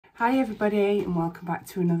Hi everybody and welcome back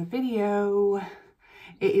to another video.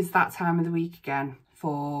 It is that time of the week again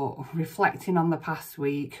for reflecting on the past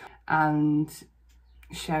week and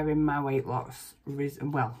sharing my weight loss,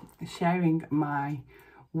 sharing my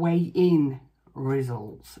weigh-in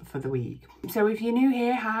results for the week. So if you're new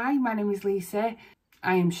here, hi, my name is Lisa.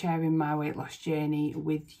 I am sharing my weight loss journey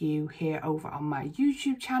with you here over on my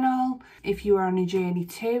YouTube channel. If you are on a journey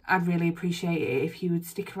too, I'd really appreciate it if you would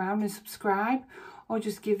stick around and subscribe, or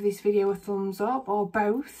just give this video a thumbs up, or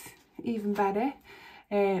both, even better.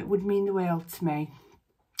 It would mean the world to me.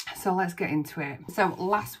 So let's get into it. So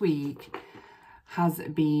last week has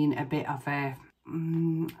been a bit of a,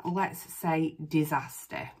 let's say,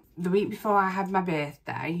 disaster. The week before I had my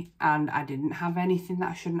birthday and I didn't have anything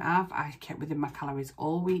that I shouldn't have. I kept within my calories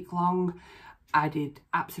all week long. I did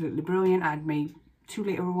absolutely brilliant. I had my 2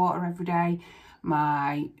 litre of water every day,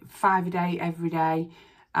 my 5 a day every day,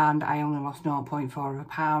 and I only lost 0.4 of a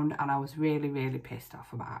pound, and I was really pissed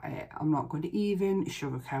off about it. I'm not going to even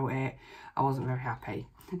sugarcoat it. I wasn't very happy.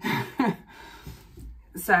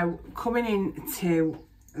 So coming into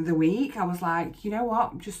the week, I was like, you know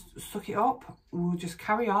what, just suck it up. We'll just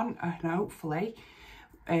carry on, and hopefully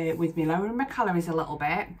with me lowering my calories a little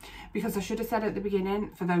bit, because I should have said at the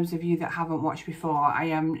beginning, for those of you that haven't watched before, I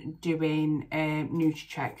am doing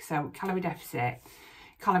Nutracheck, so calorie deficit,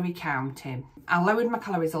 calorie counting. I lowered my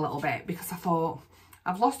calories a little bit because I thought,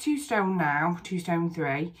 I've lost 2 stone now, 2 stone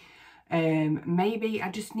 3. Maybe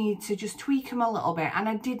I just need to tweak them a little bit, and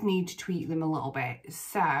I did need to tweak them a little bit.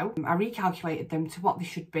 So I recalculated them to what they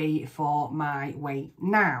should be for my weight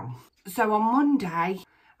now. So on Monday,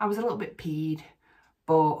 I was a little bit peed,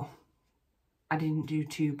 but I didn't do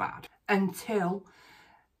too bad until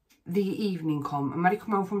the evening come. And Maddie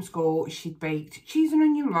come home from school, she'd baked cheese and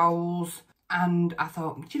onion rolls, and I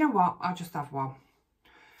thought, do you know what, I'll just have one.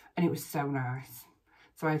 And it was so nice.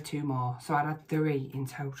 So I had 2 more, so I had 3 in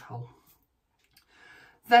total.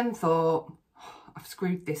 Then thought, oh, I've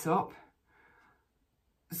screwed this up.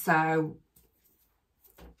 So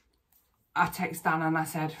I texted Dan and I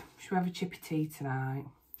said, should we have a chippy tea tonight?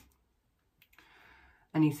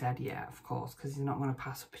 And he said, yeah, of course, because he's not going to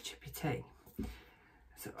pass up a chippy tea.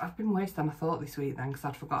 So I've been worse than I thought this week then, because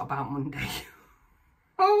I'd forgot about Monday.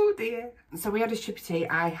 Oh dear. So we had a chippy tea.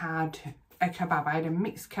 I had a kebab. I had a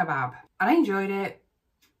mixed kebab. And I enjoyed it.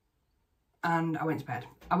 And I went to bed.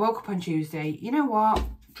 I woke up on Tuesday. You know what?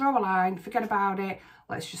 Draw a line. Forget about it.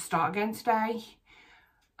 Let's just start again today.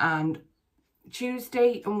 And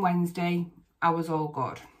Tuesday and Wednesday, I was all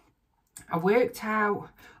good. I worked out,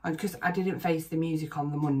 because I didn't face the music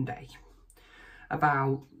on the Monday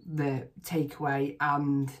about the takeaway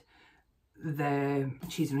and the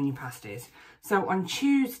cheese and onion pasties. So on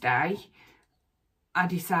Tuesday, I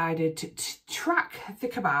decided to track the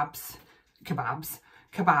kebab,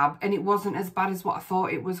 and it wasn't as bad as what I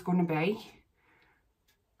thought it was going to be.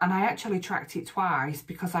 And I actually tracked it twice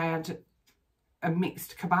because I had a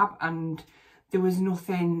mixed kebab and there was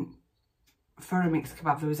nothing for a mixed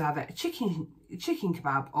kebab. There was either a chicken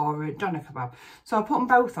kebab or a doner kebab. So I put them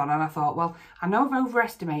both on and I thought, well, I know I've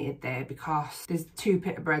overestimated there because there's 2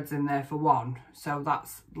 pita breads in there for 1. So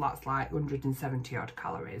that's like 170 odd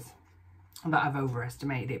calories that I've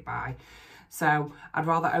overestimated it by. So I'd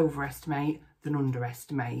rather overestimate than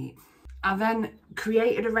underestimate. I then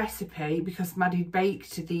created a recipe because Maddie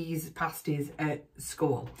baked these pasties at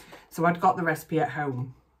school. So I'd got the recipe at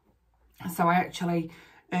home. So I actually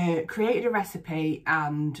created a recipe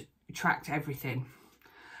and tracked everything.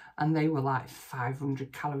 And they were like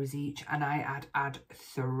 500 calories each, and I had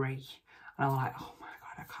 3. And I was like, oh my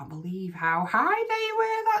God, I can't believe how high they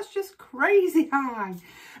were. That's just crazy high.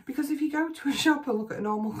 Because if you go to a shop and look at a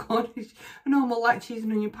normal cottage, a normal like cheese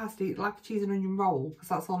and onion pasty, like a cheese and onion roll, because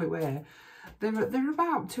that's all it were, they're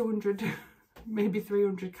about 200, maybe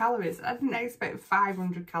 300 calories. I didn't expect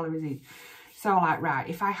 500 calories each. So I'm like, right,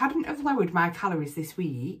 if I hadn't have lowered my calories this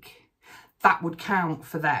week, that would count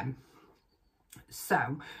for them.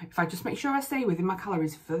 So if I just make sure I stay within my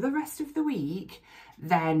calories for the rest of the week,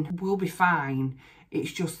 then we'll be fine.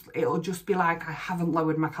 It'll just be like I haven't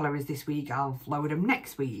lowered my calories this week, I'll lower them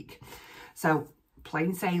next week. So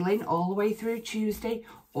plain sailing all the way through Tuesday,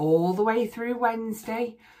 all the way through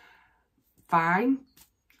Wednesday. Fine.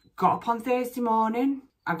 Got up on Thursday morning.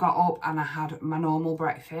 I got up and I had my normal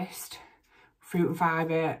breakfast. Fruit and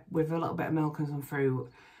fibre with a little bit of milk and some fruit.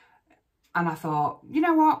 And I thought, you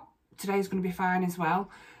know what? Today's going to be fine as well.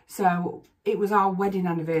 So it was our wedding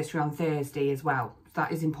anniversary on Thursday as well.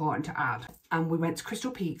 That is important to add. And we went to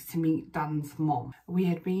Crystal Peaks to meet Dan's mum. We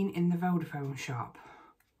had been in the Vodafone shop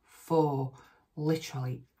for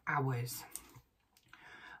literally hours.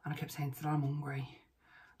 And I kept saying to Dan, I'm hungry.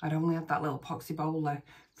 I'd only had that little poxy bowl of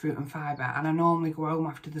fruit and fibre, and I normally go home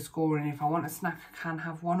after the school, and if I want a snack I can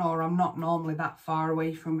have one, or I'm not normally that far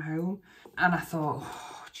away from home. And I thought,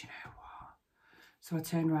 oh, do you know what? So I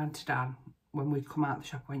turned around to Dan when we'd come out of the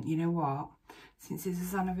shop and went, you know what? Since it's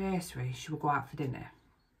his anniversary, should we go out for dinner?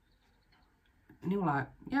 And he was like,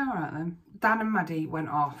 yeah, all right then. Dan and Maddie went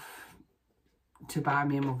off to buy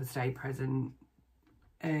me a Mother's Day present,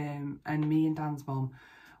 and me and Dan's mum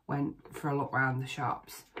went for a look round the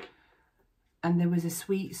shops. And there was a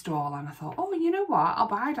sweet stall, and I thought, oh, you know what? I'll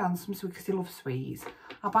buy Dan some sweets, because he loves sweets.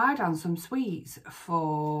 I'll buy Dan some sweets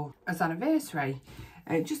for his anniversary,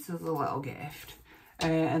 just as a little gift.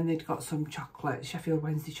 And they'd got some chocolate, Sheffield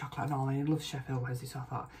Wednesday chocolate and all, and he loves Sheffield Wednesday, so I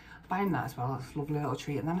thought, buying that as well, it's a lovely little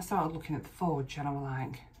treat. And then I started looking at the fudge, and I was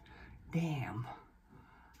like, damn,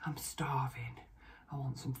 I'm starving. I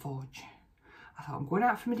want some fudge. I thought, I'm going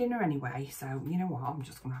out for my dinner anyway, so you know what, I'm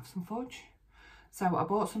just going to have some fudge. So I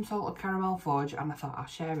bought some salted caramel fudge, and I thought I'll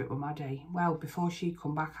share it with Maddie. Well, before she'd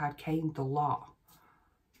come back, I'd caned the lot.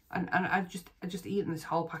 And I'd just eaten this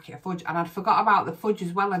whole packet of fudge, and I'd forgot about the fudge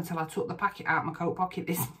as well until I took the packet out of my coat pocket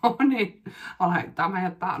this morning. I'm like, damn, I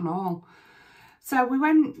had that and all. So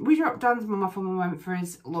we dropped Dan's mum off and we went for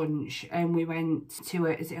his lunch, and we went to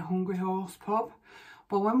is it a Hungry Horse pub?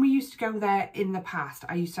 Well, when we used to go there in the past,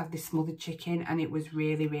 I used to have this smothered chicken, and it was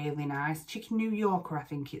really, really nice. Chicken New Yorker, I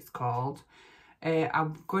think it's called.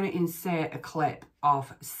 I'm going to insert a clip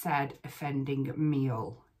of said offending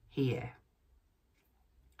meal here.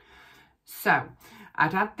 So,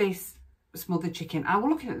 I'd had this smothered chicken. I was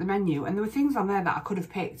looking at the menu, and there were things on there that I could have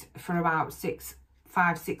picked for about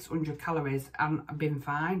 500-600 calories and been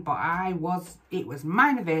fine. But it was my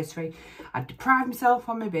anniversary. I deprived myself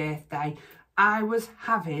on my birthday. I was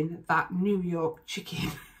having that New York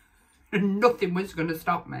chicken and nothing was going to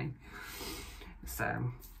stop me.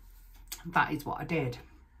 So that is what I did.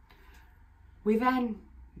 We then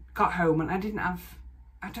got home, and I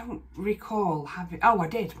don't recall having, oh, I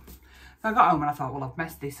did. So I got home and I thought, well, I've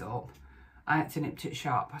messed this up. I had to nip to the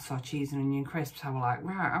shop. I saw cheese and onion crisps. I was like,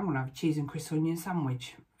 right, I'm going to have a cheese and crisp onion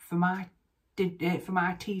sandwich for my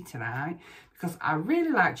tea tonight, because I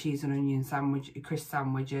really like cheese and onion crisp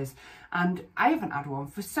sandwiches, and I haven't had one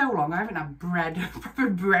for so long. I haven't had bread, proper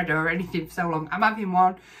bread or anything for so long. I'm having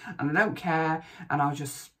one, and I don't care, and I'm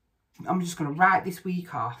just going to write this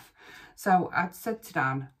week off. So I said to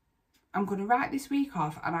Dan, I'm going to write this week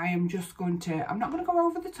off, and I'm not going to go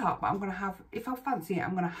over the top, but I'm going to have, if I fancy it,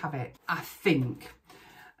 I'm going to have it, I think.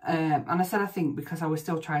 And I said I think because I was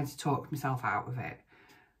still trying to talk myself out of it,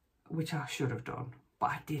 which I should have done,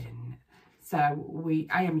 but I didn't. So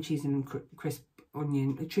I am a cheese and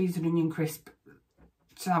onion crisp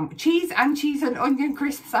sandwich. Cheese and onion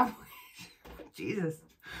crisp sandwich. Jesus.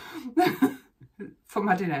 For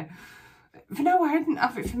my dinner. No, I didn't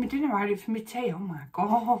have it for my dinner, I had it for my tea. Oh my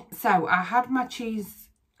God. So I had my cheese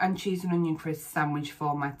and onion crisp sandwich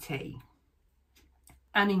for my tea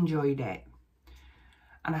and enjoyed it.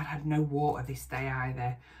 And I'd had no water this day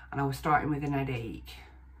either, and I was starting with an headache.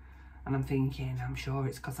 And I'm thinking, I'm sure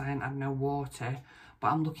it's because I ain't had no water, but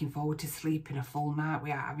I'm looking forward to sleeping a full night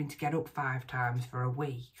without having to get up 5 times for a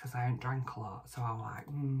week, because I ain't drank a lot. So I was like,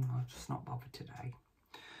 I'll just not bother today.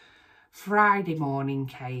 Friday morning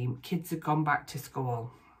came, kids had gone back to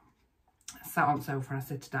school. I sat on the sofa and I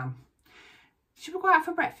said to Dan, should we go out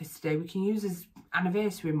for breakfast today? We can use as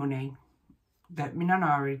anniversary money that my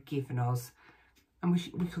nana had given us, and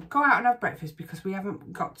we could go out and have breakfast because we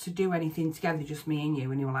haven't got to do anything together, just me and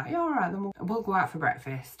you. And you were like, yeah, all right, then we'll go out for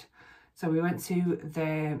breakfast. So we went to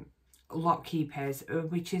the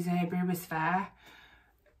Lockkeepers, which is a Brewers Fair,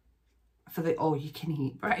 for the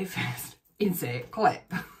all-you-can-eat breakfast. Insert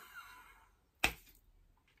clip.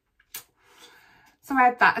 So I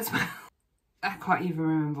had that as well. I can't even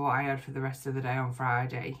remember what I had for the rest of the day on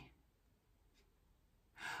Friday.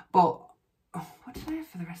 But, what did I have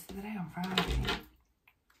for the rest of the day on Friday?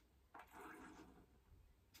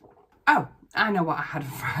 Oh, I know what I had on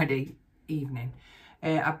Friday evening.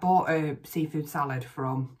 I bought a seafood salad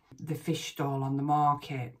from the fish stall on the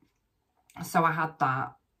market. So I had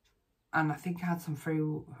that, and I think I had some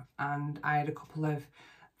fruit, and I had a couple of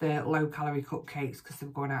the low-calorie cupcakes because they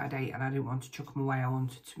were going out of date, and I didn't want to chuck them away. I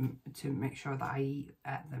wanted to make sure that I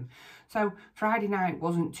ate them. So Friday night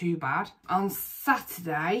wasn't too bad. On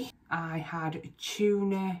Saturday, I had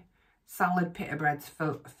tuna salad pita breads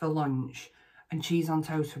for lunch and cheese on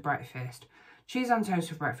toast for breakfast. Cheese on toast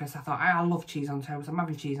for breakfast, I thought, I love cheese on toast. I'm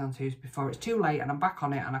having cheese on toast before it's too late and I'm back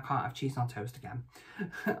on it and I can't have cheese on toast again.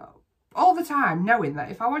 All the time, knowing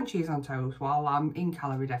that if I want cheese on toast while I'm in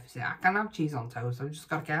calorie deficit, I can have cheese on toast. I've just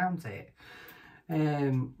got to count it.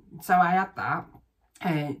 So I had that.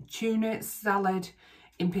 tuna salad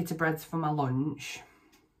in pita breads for my lunch,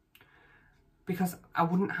 because I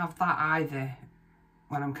wouldn't have that either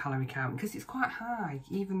when I'm calorie counting, because it's quite high.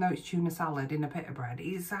 Even though it's tuna salad in a pita bread,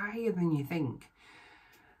 it's higher than you think.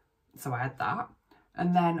 So I had that.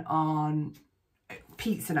 And then on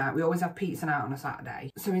pizza night, we always have pizza night on a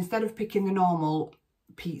Saturday. So instead of picking the normal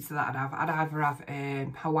pizza that I'd either have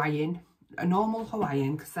Hawaiian, a normal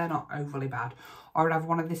Hawaiian, because they're not overly bad, or I'd have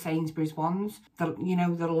one of the Sainsbury's ones, you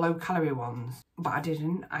know, the low calorie ones. But I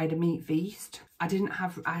didn't. I had a meat feast. I did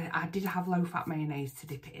have low fat mayonnaise to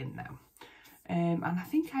dip it in though. And I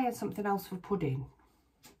think I had something else for pudding.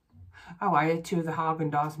 Oh, I had 2 of the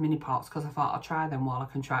Haagen-Dazs mini pots, because I thought I'll try them while I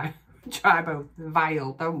can try both.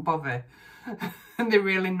 Vile, don't bother. And they're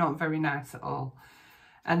really not very nice at all.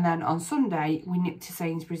 And then on Sunday, we nipped to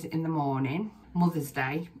Sainsbury's in the morning. Mother's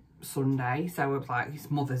Day, Sunday. So it was like, it's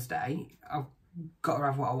Mother's Day. I've got to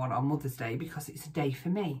have what I want on Mother's Day because it's a day for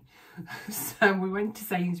me. So we went to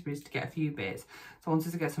Sainsbury's to get a few bits. So I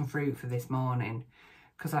wanted to get some fruit for this morning,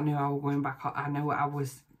 because I knew I was going back. I know I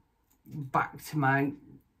was back to my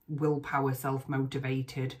willpower,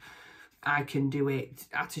 self-motivated, I can do it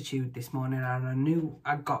attitude this morning, and I knew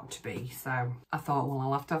I'd got to be. So I thought, well,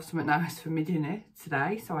 I'll have to have something nice for my dinner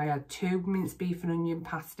today. So I had 2 minced beef and onion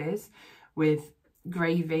pasties with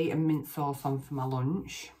gravy and mint sauce on for my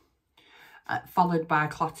lunch, followed by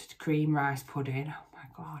clotted cream rice pudding. Oh my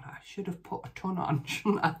God, I should have put a ton on,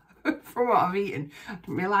 shouldn't I? From what I've eaten. I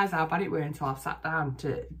didn't realise how bad it were until I've sat down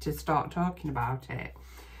to start talking about it.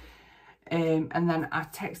 And then I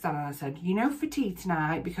texted Anna and I said, you know, for tea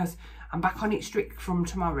tonight, because I'm back on it strict from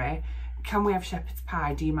tomorrow, can we have shepherd's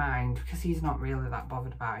pie? Do you mind? Because he's not really that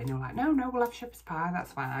bothered about it. And they were like, no, we'll have shepherd's pie,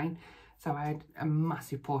 that's fine. So I had a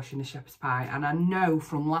massive portion of shepherd's pie. And I know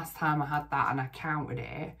from last time I had that and I counted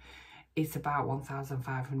it, it's about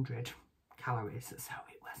 1,500 calories. So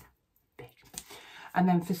it was big. And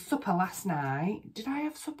then for supper last night, did I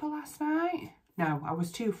have supper last night? No, I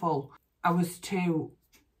was too full.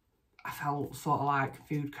 I felt sort of like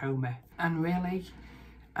food coma. And really,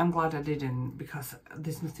 I'm glad I didn't, because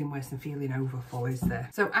there's nothing worse than feeling overfull, is there?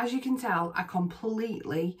 So as you can tell, I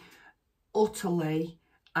completely, utterly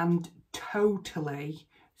and totally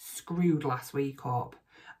screwed last week up.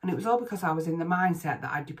 And it was all because I was in the mindset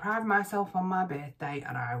that I deprived myself on my birthday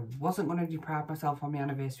and I wasn't going to deprive myself on my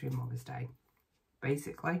anniversary and Mother's Day,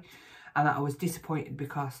 basically. And that I was disappointed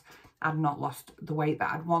because I'd not lost the weight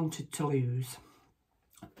that I'd wanted to lose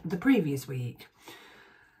the previous week.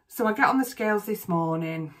 So I get on the scales this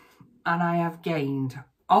morning and I have gained.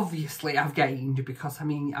 Obviously I've gained, because I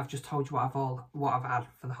mean, I've just told you what I've had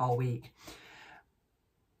for the whole week.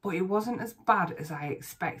 But it wasn't as bad as I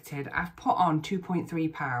expected. I've put on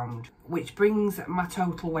 2.3 pounds, which brings my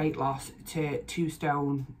total weight loss to 2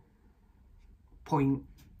 stone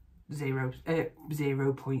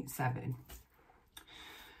 0.7.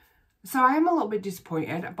 So I am a little bit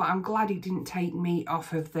disappointed, but I'm glad it didn't take me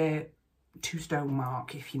off of the 2 stone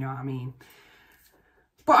mark, if you know what I mean.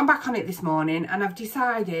 But I'm back on it this morning and I've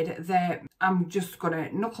decided that I'm just going to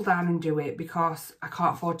knuckle down and do it, because I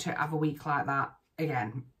can't afford to have a week like that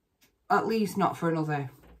again. At least not for another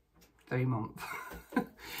 3 months.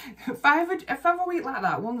 If I have a week like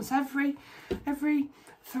that once every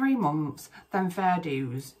 3 months, then fair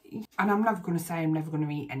dues. And I'm never going to say I'm never going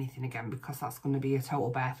to eat anything again, because that's going to be a total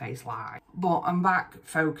barefaced lie. But I'm back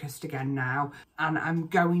focused again now, and I'm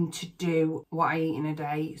going to do what I eat in a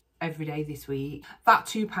day every day this week. That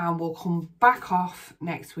 £2 will come back off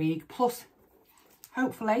next week, plus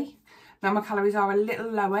hopefully, now my calories are a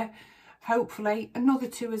little lower, hopefully another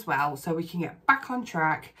 2 as well, so we can get back on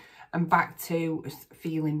track and back to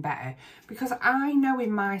feeling better. Because I know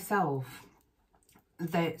in myself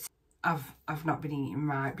that I've not been eating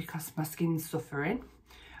right, because my skin's suffering.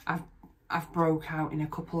 I've broke out in a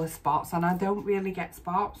couple of spots, and I don't really get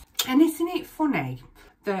spots. And isn't it funny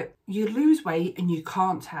that you lose weight and you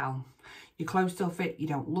can't tell? Your clothes still fit, you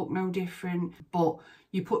don't look no different, but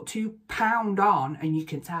you put £2 on and you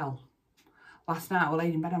can tell. Last night I was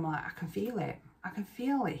laying in bed, I'm like, I can feel it. I can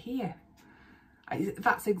feel it here.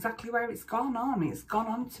 That's exactly where it's gone on. It's gone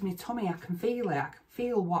on to my tummy. I can feel it. I can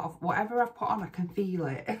feel whatever I've put on, I can feel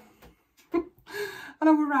it. And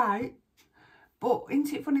I was right. But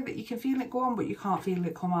isn't it funny that you can feel it go on, but you can't feel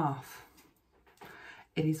it come off?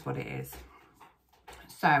 It is what it is.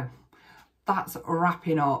 So that's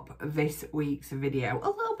wrapping up this week's video. A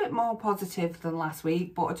little bit more positive than last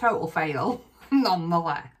week, but a total fail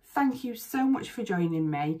nonetheless. thank you so much for joining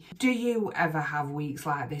me. Do you ever have weeks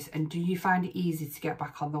like this, and do you find it easy to get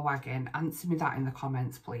back on the wagon? Answer me that in the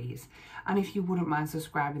comments, please. And if you wouldn't mind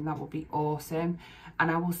subscribing, that would be awesome.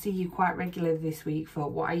 And I will see you quite regularly this week for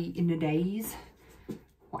what I eat in a day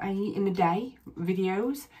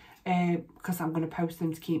videos, because I'm going to post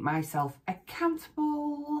them to keep myself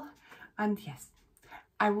accountable. And yes,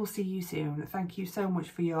 I will see you soon. Thank you so much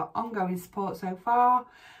for your ongoing support so far,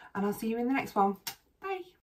 and I'll see you in the next one.